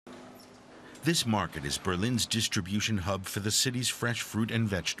This market is Berlin's distribution hub for the city's fresh fruit and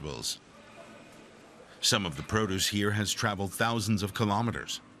vegetables. Some of the produce here has traveled thousands of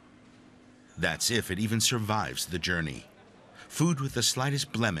kilometers. That's if it even survives the journey. Food with the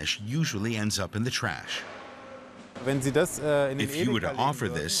slightest blemish usually ends up in the trash. If you were to offer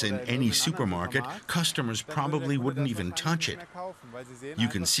this in any supermarket, customers probably wouldn't even touch it. You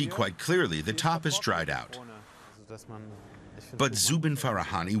can see quite clearly the top is dried out. But Zubin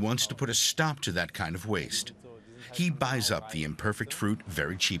Farahani wants to put a stop to that kind of waste. He buys up the imperfect fruit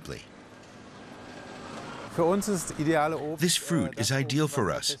very cheaply. This fruit is ideal for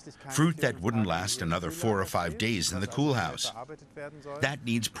us, fruit that wouldn't last another 4 or 5 days in the cool house. That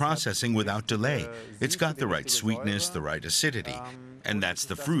needs processing without delay. It's got the right sweetness, the right acidity. And that's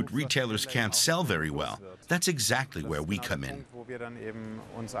the fruit retailers can't sell very well. That's exactly where we come in.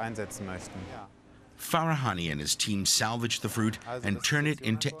 Farahani and his team salvage the fruit and turn it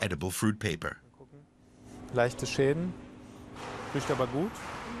into edible fruit paper. Leichte Schäden, riecht aber gut.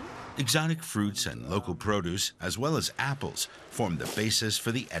 Exotic fruits and local produce, as well as apples, form the basis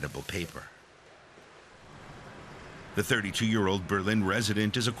for the edible paper. The 32-year-old Berlin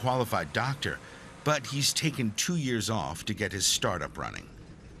resident is a qualified doctor, but he's taken 2 years off to get his startup running.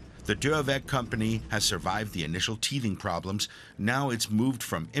 The Dürrweg company has survived the initial teething problems. Now it's moved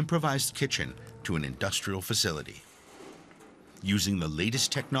from improvised kitchen to an industrial facility. Using the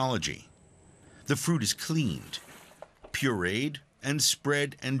latest technology, the fruit is cleaned, pureed, and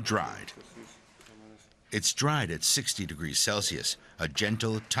spread and dried. It's dried at 60 degrees Celsius, a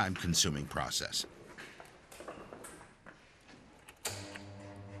gentle, time-consuming process.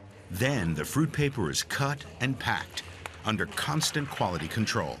 Then the fruit paper is cut and packed under constant quality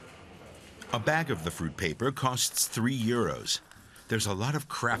control. A bag of the fruit paper costs €3. There's a lot of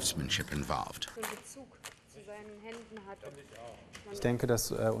craftsmanship involved.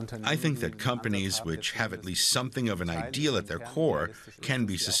 I think that companies which have at least something of an ideal at their core can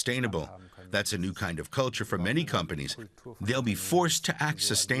be sustainable. That's a new kind of culture for many companies. They'll be forced to act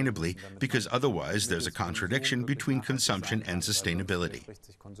sustainably because otherwise there's a contradiction between consumption and sustainability.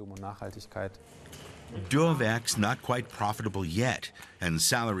 Dürrweg's not quite profitable yet, and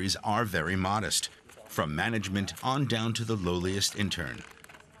salaries are very modest, from management on down to the lowliest intern.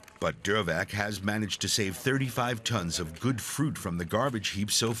 But Dürrweg has managed to save 35 tons of good fruit from the garbage heap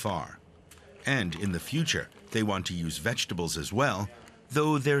so far. And in the future, they want to use vegetables as well,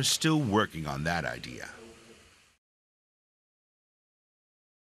 though they're still working on that idea.